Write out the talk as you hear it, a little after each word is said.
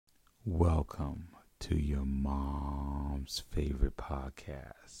Welcome to your mom's favorite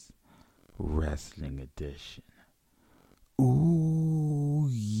podcast, Wrestling Edition. Ooh,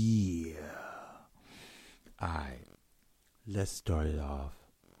 yeah. Alright, let's start it off.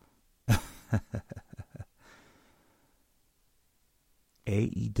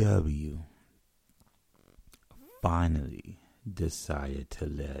 AEW finally decided to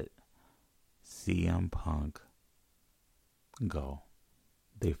let CM Punk go.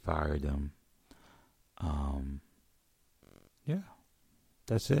 They fired him. Yeah,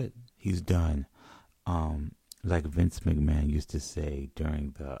 that's it. He's done. Like Vince McMahon used to say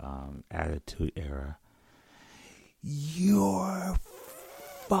during the Attitude Era, you're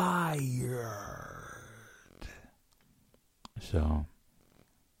fired. So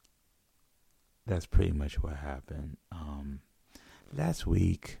that's pretty much what happened. Last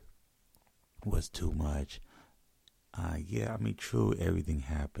week was too much. True, everything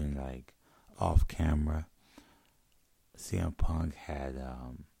happened like off camera. CM Punk had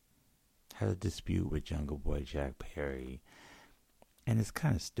a dispute with Jungle Boy Jack Perry, and it's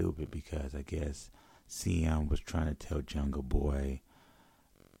kind of stupid because I guess CM was trying to tell Jungle Boy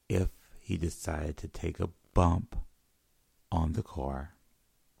if he decided to take a bump on the car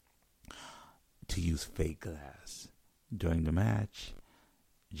to use fake glass. During the match,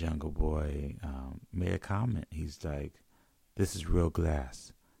 Jungle Boy made a comment. He's like, "This is real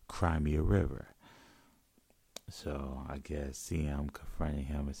glass. Cry me a river." So I guess CM confronted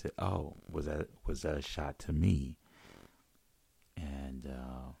him and said, "Oh, was that a shot to me?" And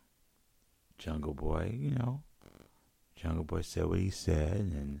Jungle Boy, Jungle Boy said what he said,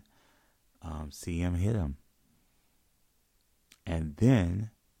 and CM hit him, and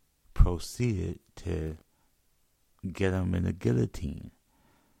then proceeded to get him in a guillotine.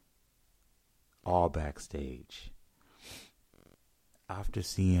 All backstage. After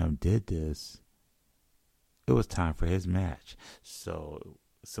CM did this, it was time for his match. So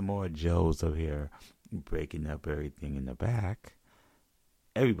Samoa Joe's up here breaking up everything in the back.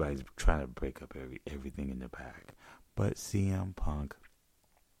 Everybody's trying to break up everything in the back. But CM Punk,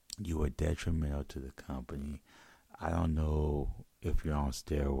 you were detrimental to the company. I don't know if you're on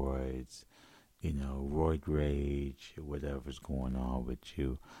steroids, roid rage, whatever's going on with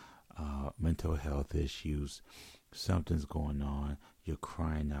you. Mental health issues, something's going on, you're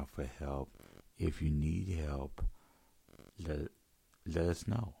crying out for help. If you need help, let us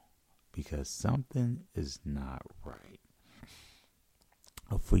know, because something is not right.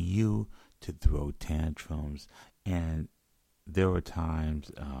 For you to throw tantrums, and there were times,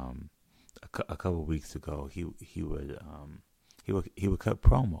 a couple weeks ago, he would cut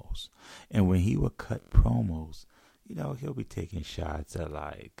promos, and when he would cut promos, he'll be taking shots at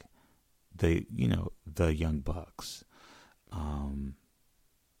like the Young Bucks,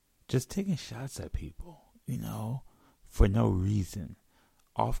 just taking shots at people, for no reason,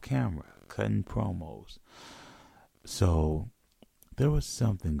 off camera, cutting promos. So there was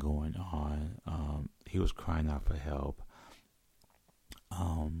something going on. He was crying out for help.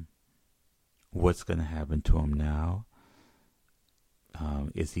 What's going to happen to him now?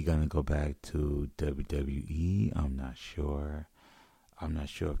 Is he going to go back to WWE? I'm not sure. I'm not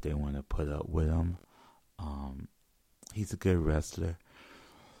sure if they want to put up with him. He's a good wrestler.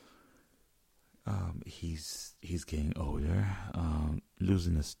 He's getting older,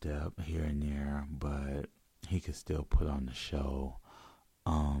 losing a step here and there, but he could still put on the show.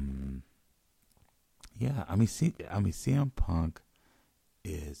 CM Punk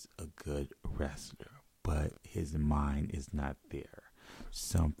is a good wrestler, but his mind is not there.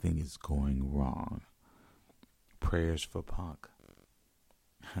 Something is going wrong. Prayers for Punk.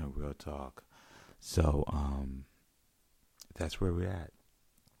 Real talk. So, that's where we're at.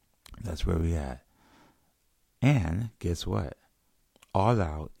 And guess what? All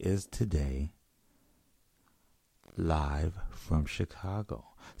Out is today, live from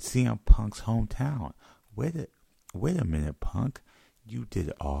Chicago, CM Punk's hometown. Wait a minute, Punk. You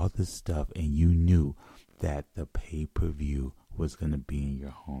did all this stuff and you knew that the pay-per-view was going to be in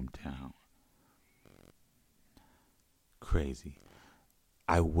your hometown. Crazy.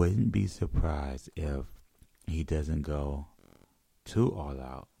 I wouldn't be surprised if he doesn't go to All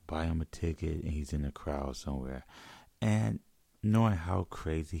Out, buy him a ticket, and he's in the crowd somewhere. And knowing how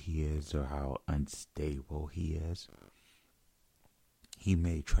crazy he is or how unstable he is, he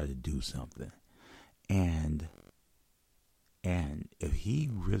may try to do something. And if he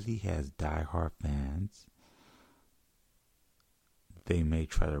really has diehard fans, they may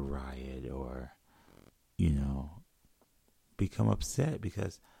try to riot or, become upset,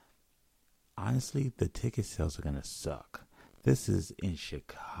 because honestly, the ticket sales are going to suck. This is in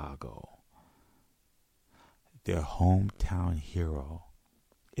Chicago. Their hometown hero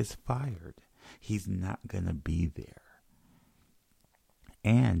is fired. He's not going to be there.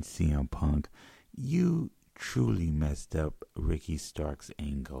 And CM Punk, you truly messed up Ricky Stark's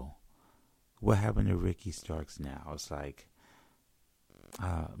angle. What happened to Ricky Starks now? It's like,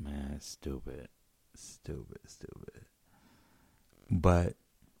 oh man, stupid. But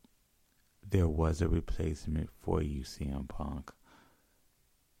there was a replacement for you, CM Punk,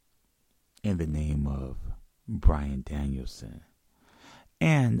 in the name of Bryan Danielson.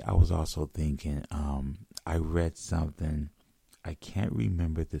 And I was also thinking, I read something, I can't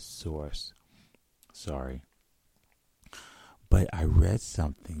remember the source, sorry, but I read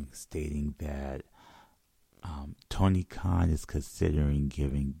something stating that Tony Khan is considering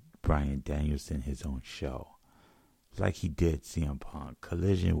giving Bryan Danielson his own show, like he did CM Punk.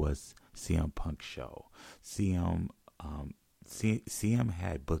 Collision was CM Punk's show. CM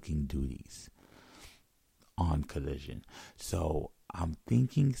had booking duties on Collision. So I'm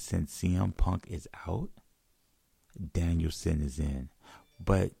thinking since CM Punk is out, Danielson is in.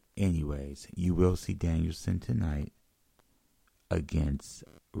 But anyways, you will see Danielson tonight against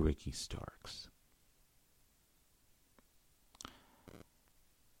Ricky Starks.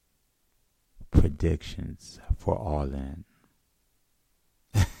 Predictions for All In.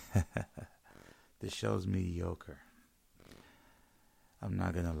 The show's mediocre. I'm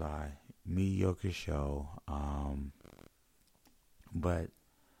not gonna lie. Mediocre show. But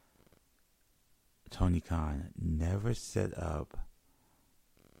Tony Khan never set up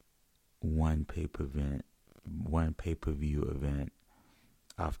one pay-per-view event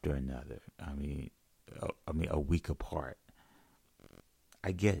after another. I mean a week apart.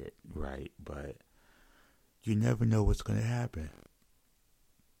 I get it, right? But you never know what's going to happen.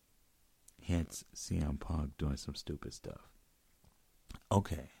 Hence, CM Punk doing some stupid stuff.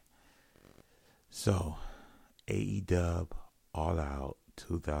 Okay. So, AEW All Out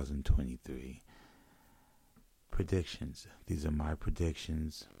 2023. Predictions. These are my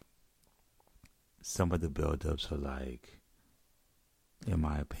predictions. Some of the build-ups are like, in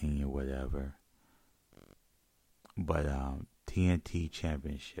my opinion, whatever. But, TNT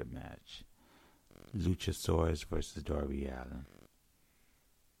Championship match. Luchasaurus versus Darby Allin.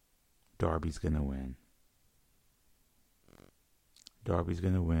 Darby's gonna win.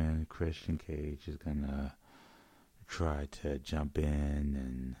 Christian Cage is gonna try to jump in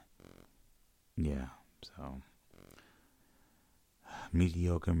and yeah, so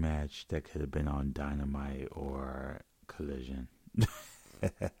mediocre match that could have been on Dynamite or Collision.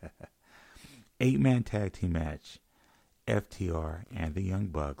 8-man tag team match. FTR and the Young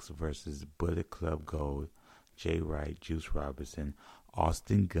Bucks versus Bullet Club Gold, Jay Wright, Juice Robinson,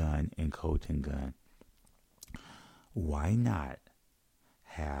 Austin Gunn, and Colton Gunn. Why not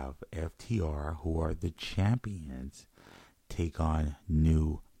have FTR, who are the champions, take on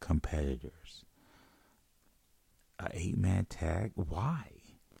new competitors? A 8-man tag? Why?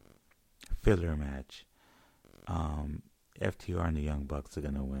 Filler match. FTR and the Young Bucks are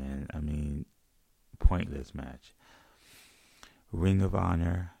going to win. I mean, pointless match. Ring of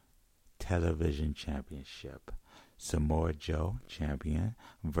Honor Television Championship. Samoa Joe, champion,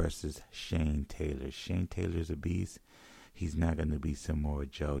 versus Shane Taylor. Shane Taylor's a beast. He's not going to be Samoa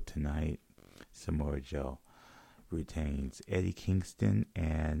Joe tonight. Samoa Joe retains. Eddie Kingston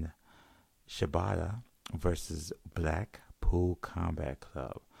and Shibata versus Blackpool Combat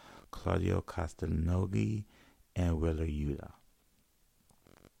Club. Claudio Castagnoli and Wheeler Yuta.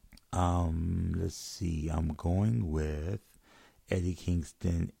 Let's see. I'm going with Eddie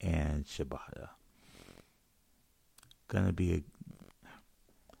Kingston and Shibata.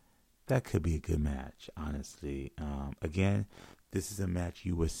 That could be a good match, honestly. Again, this is a match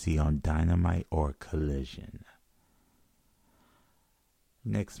you will see on Dynamite or Collision.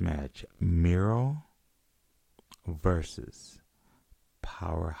 Next match, Miro versus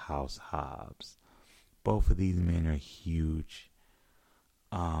Powerhouse Hobbs. Both of these men are huge.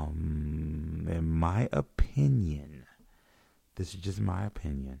 In my opinion, this is just my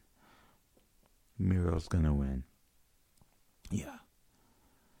opinion, Miro's gonna win. Yeah.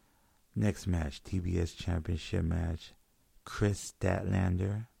 Next match, TBS Championship match. Chris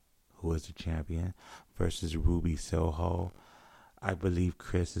Statlander, who is the champion, versus Ruby Soho. I believe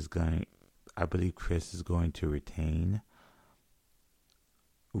Chris is going to retain.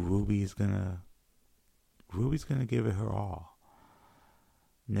 Ruby's gonna give it her all.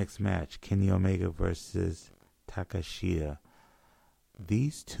 Next match, Kenny Omega versus Takashita.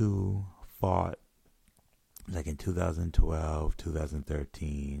 These two fought like in 2012,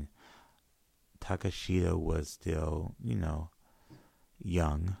 2013. Takashita was still,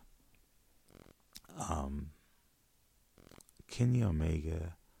 young. Kenny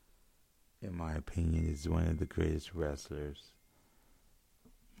Omega, in my opinion, is one of the greatest wrestlers.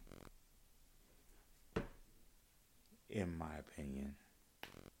 In my opinion,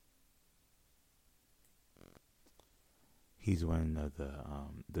 he's one of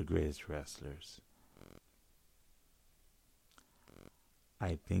the greatest wrestlers.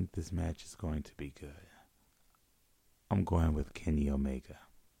 I think this match is going to be good. I'm going with Kenny Omega.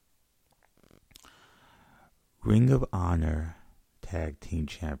 Ring of Honor Tag Team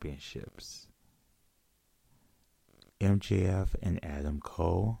Championships. MJF and Adam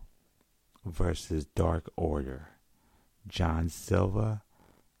Cole versus Dark Order. John Silva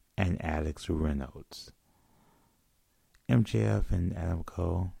and Alex Reynolds. MJF and Adam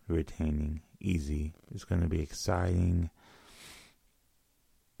Cole retaining. Easy. It's going to be exciting.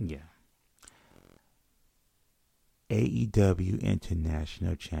 Yeah. AEW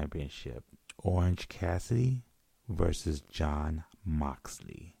International Championship. Orange Cassidy versus Jon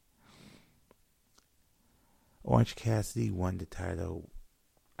Moxley. Orange Cassidy won the title,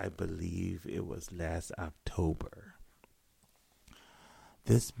 I believe it was last October.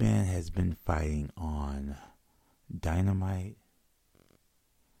 This man has been fighting on Dynamite.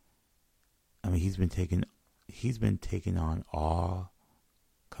 I mean, he's been taking on all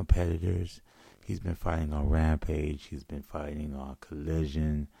competitors. He's been fighting on Rampage. He's been fighting on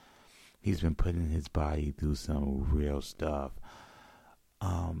Collision. He's been putting his body through some real stuff.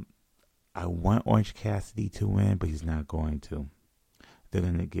 I want Orange Cassidy to win, but he's not going to. They're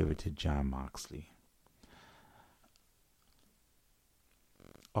going to give it to Jon Moxley.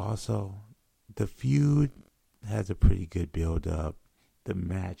 Also, the feud has a pretty good build-up. The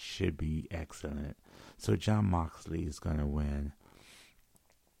match should be excellent. So Jon Moxley is going to win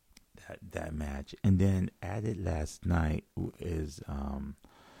that match. And then added last night is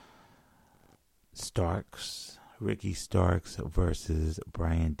Ricky Starks versus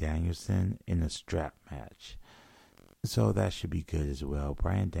Bryan Danielson in a strap match. So that should be good as well.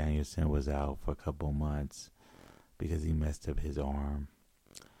 Bryan Danielson was out for a couple months because he messed up his arm.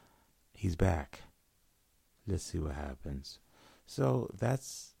 He's back. Let's see what happens. So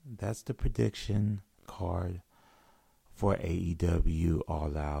that's the prediction card for AEW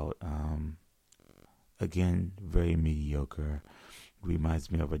All Out. Again, very mediocre. Reminds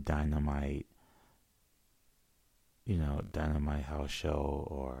me of a Dynamite house show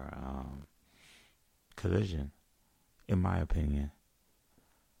or Collision, in my opinion.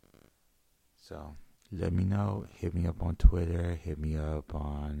 So let me know. Hit me up on Twitter. Hit me up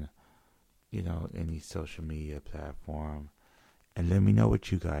on any social media platform, and let me know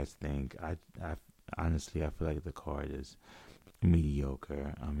what you guys think. I honestly, I feel like the card is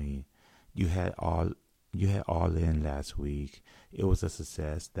mediocre. I mean, you had all in last week. It was a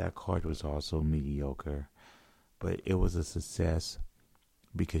success. That card was also mediocre, but it was a success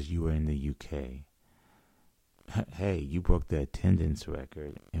because you were in the UK. Hey, you broke the attendance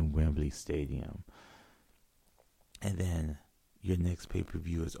record in Wembley Stadium, and then your next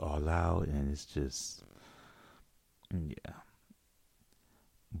pay-per-view is All Out, and it's just, yeah.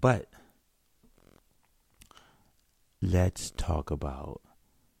 But let's talk about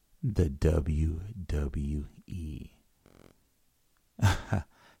the WWE.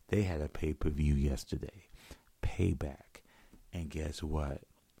 They had a pay-per-view yesterday, Payback, and guess what?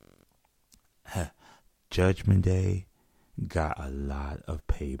 Judgment Day got a lot of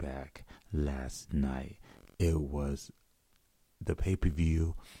payback last night. The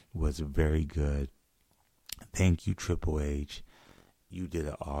pay-per-view was very good. Thank you, Triple H. You did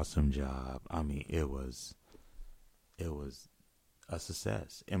an awesome job. I mean, it was a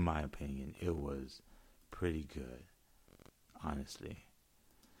success, in my opinion. It was pretty good, honestly.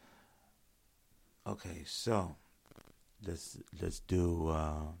 Okay, so let's do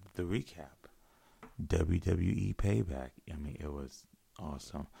the recap. WWE Payback. I mean, it was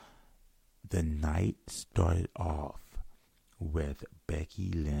awesome. The night started off with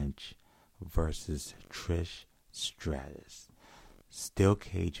Becky Lynch versus Trish Stratus. Steel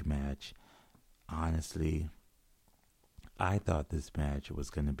cage match. Honestly, I thought this match was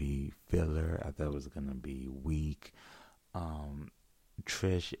going to be filler. I thought it was going to be weak.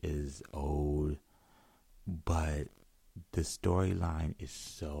 Trish is old, but the storyline is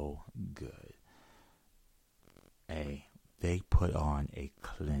so good. Hey, they put on a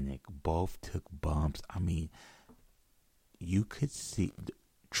clinic. Both took bumps. I mean, you could see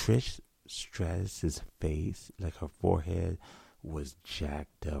Trish Stratus's face, like her forehead, was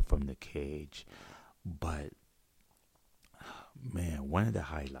jacked up from the cage. But Man, one of the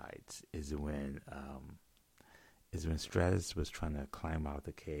highlights is when Stratus was trying to climb out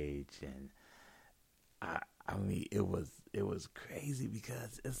the cage, and I I mean it was crazy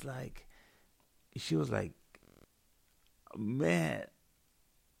because it's like she was like, man,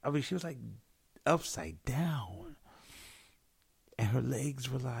 I mean she was like upside down, and her legs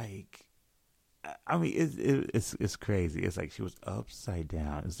were like, I mean it's crazy. It's like she was upside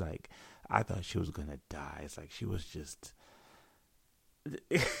down. It's like I thought she was gonna die. It's like she was just.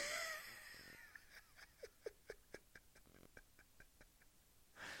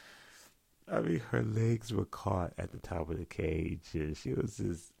 I mean, her legs were caught at the top of the cage, and she was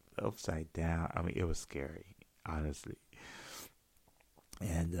just upside down. I mean, it was scary, honestly.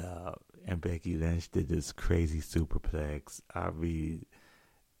 And Becky Lynch did this crazy superplex. I mean,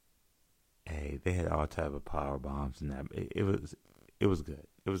 hey, they had all type of power bombs and that. It was good.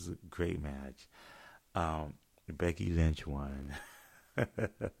 It was a great match. Becky Lynch won.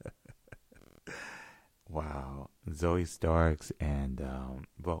 Wow, Zoe Starks and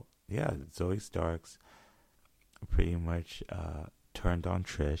yeah, Zoe Starks pretty much turned on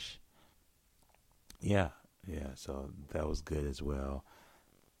Trish. Yeah, yeah, so that was good as well.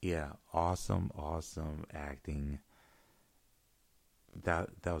 Yeah, awesome acting. That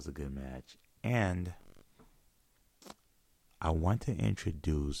was a good match. And I want to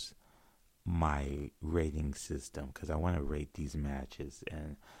introduce my rating system because I want to rate these matches,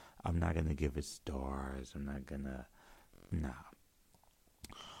 and I'm not gonna give it stars. I'm not gonna, nah.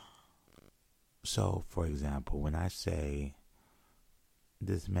 So, for example, when I say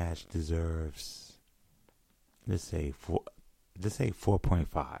this match deserves, let's say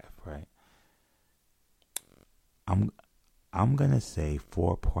 4.5, right? I'm I'm gonna say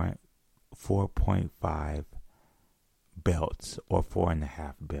 4.5 belts or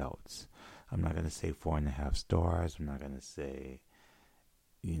 4.5 belts. I'm not gonna say 4.5 stars. I'm not gonna say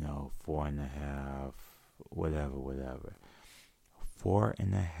 4.5, whatever.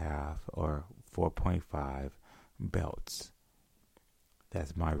 4.5 or 4.5 belts.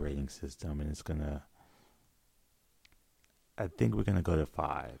 That's my rating system, and I think we're gonna go to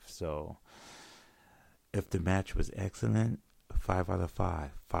 5. So if the match was excellent, 5 out of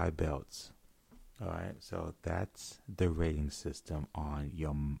 5, 5 belts. All right, so that's the rating system on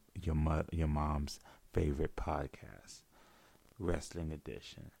your mom's favorite podcast, Wrestling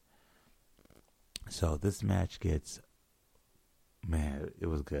Edition. So this match gets, man, it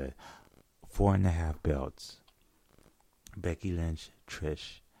was good. 4.5 belts. Becky Lynch,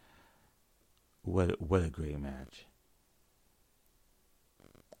 Trish. What a great match.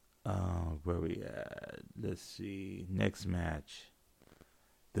 Where we at? Let's see. Next match.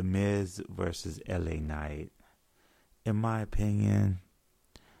 The Miz versus LA Knight. In my opinion,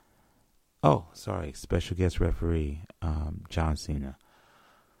 special guest referee, John Cena.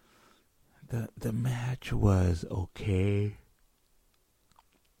 The match was okay.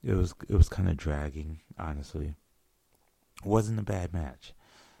 It was kind of dragging, honestly. It wasn't a bad match.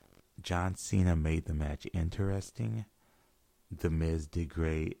 John Cena made the match interesting. The Miz did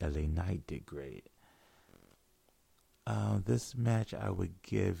great. LA Knight did great. This match, I would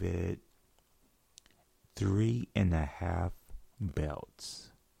give it 3.5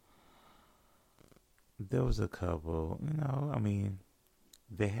 belts. There was a couple, I mean,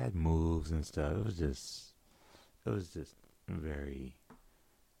 they had moves and stuff. It was just very,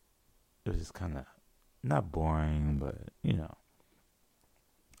 it was just kind of not boring, but.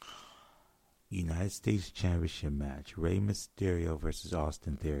 United States Championship match. Rey Mysterio versus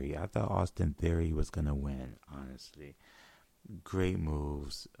Austin Theory. I thought Austin Theory was going to win, honestly. Great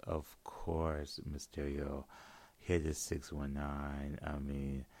moves. Of course, Mysterio hit his 619. I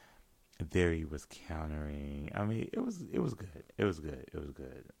mean, Theory was countering. I mean, it was good. It was good. It was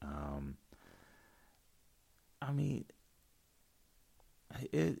good. I mean,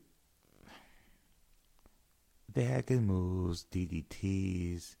 they had good moves,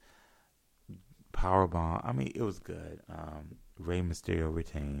 DDTs, powerbomb. I mean, it was good. Rey Mysterio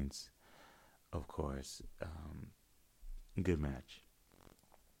retains, of course. Good match.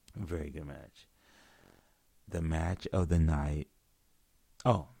 Very good match. The match of the night.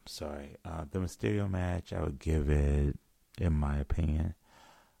 Oh, sorry. The Mysterio match, I would give it, in my opinion,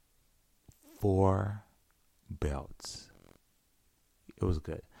 4 belts. It was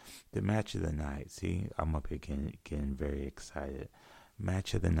good. The match of the night. See, I'm up here getting very excited.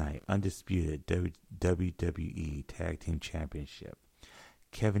 Match of the night. Undisputed WWE Tag Team Championship.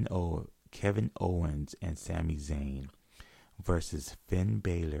 Kevin Owens and Sami Zayn versus Finn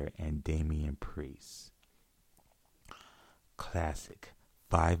Balor and Damian Priest. Classic.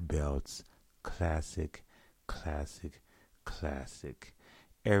 5 belts. Classic. classic.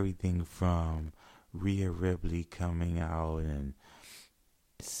 Everything from Rhea Ripley coming out and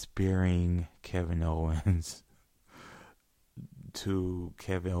spearing Kevin Owens to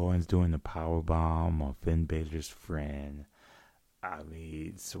Kevin Owens doing the power bomb on Finn Balor's friend. I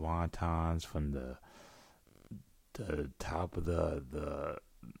mean, swantons from the top of the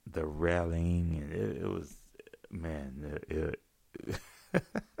railing, and it was, man,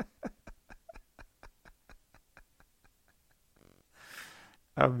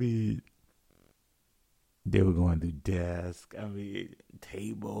 I mean, they were going through desks. I mean,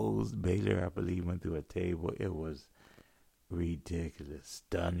 tables. Baylor, I believe, went through a table. It was ridiculous.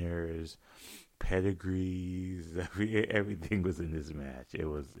 Stunners, pedigrees. Everything was in this match. It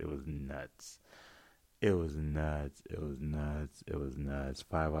was nuts. It was nuts. It was nuts. It was nuts.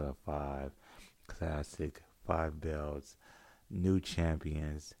 5 out of 5. Classic. 5 belts. New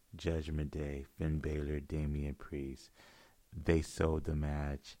champions. Judgment Day. Finn Balor, Damian Priest. They sold the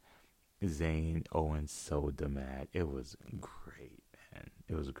match. Zayn Owens sold the match. It was great, man.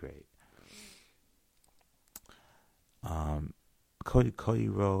 It was great. Cody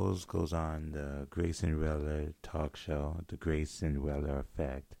Rhodes goes on the Grayson Waller talk show, the Grayson Waller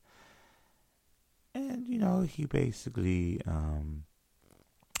Effect, and he basically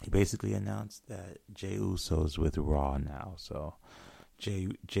announced that Jey Uso's with Raw now. So Jey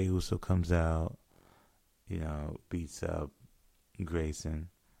Uso comes out, beats up Grayson.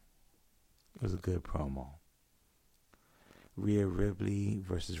 It was a good promo. Rhea Ripley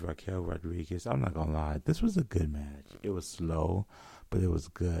versus Raquel Rodriguez. I'm not gonna lie, this was a good match. It was slow, but it was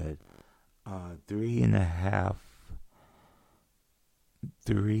good. 3.5.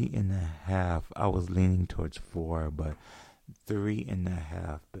 3.5. I was leaning towards 4, but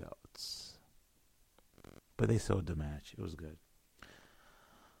 3.5 belts. But they sold the match. It was good.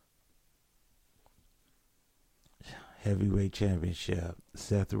 Heavyweight Championship.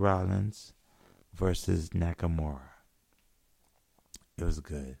 Seth Rollins versus Nakamura. It was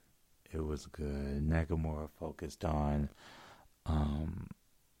good. It was good. Nakamura focused on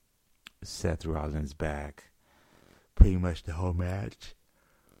Seth Rollins' back pretty much the whole match,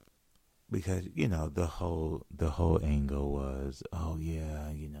 because the whole angle was, oh yeah,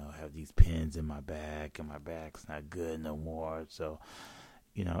 I have these pins in my back and my back's not good no more. So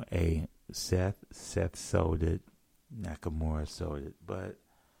Seth sold it. Nakamura sold it, but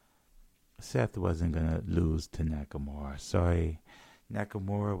Seth wasn't gonna lose to Nakamura. Sorry.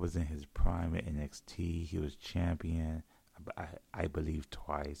 Nakamura was in his prime at NXT. He was champion, I believe,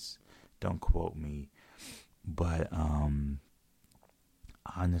 twice. Don't quote me. But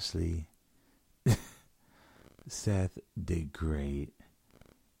honestly, Seth did great.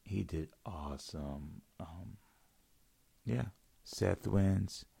 He did awesome. Yeah, Seth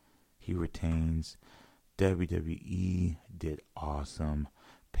wins. He retains. WWE did awesome.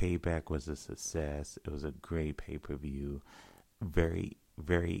 Payback was a success. It was a great pay-per-view. Very,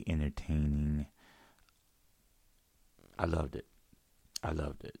 very entertaining. I loved it.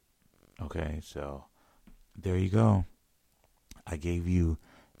 Okay, so there you go. I gave you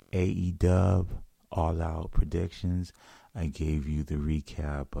AEW All Out Predictions. I gave you the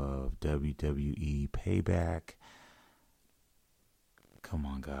recap of WWE Payback. Come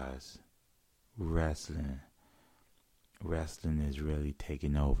on, guys. Wrestling is really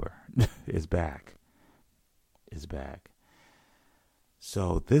taking over. It's back.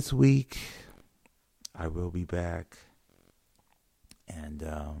 So this week I will be back, and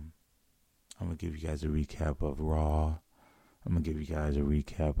I'm gonna give you guys a recap of Raw. I'm gonna give you guys a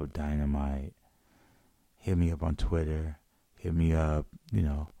recap of Dynamite. Hit me up on Twitter. Hit me up,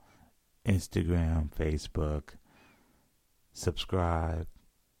 Instagram, Facebook. Subscribe.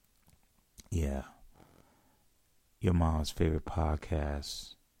 Yeah. Your mom's favorite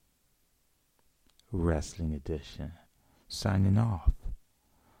podcast, Wrestling Edition. Signing off.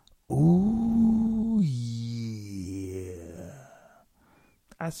 Ooh, yeah.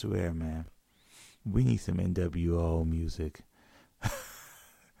 I swear, man. We need some NWO music.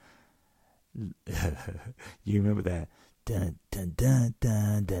 You remember that? Dun dun dun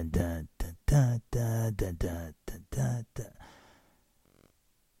dun dun dun dun dun dun dun dun dun dun.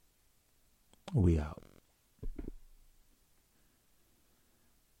 We out.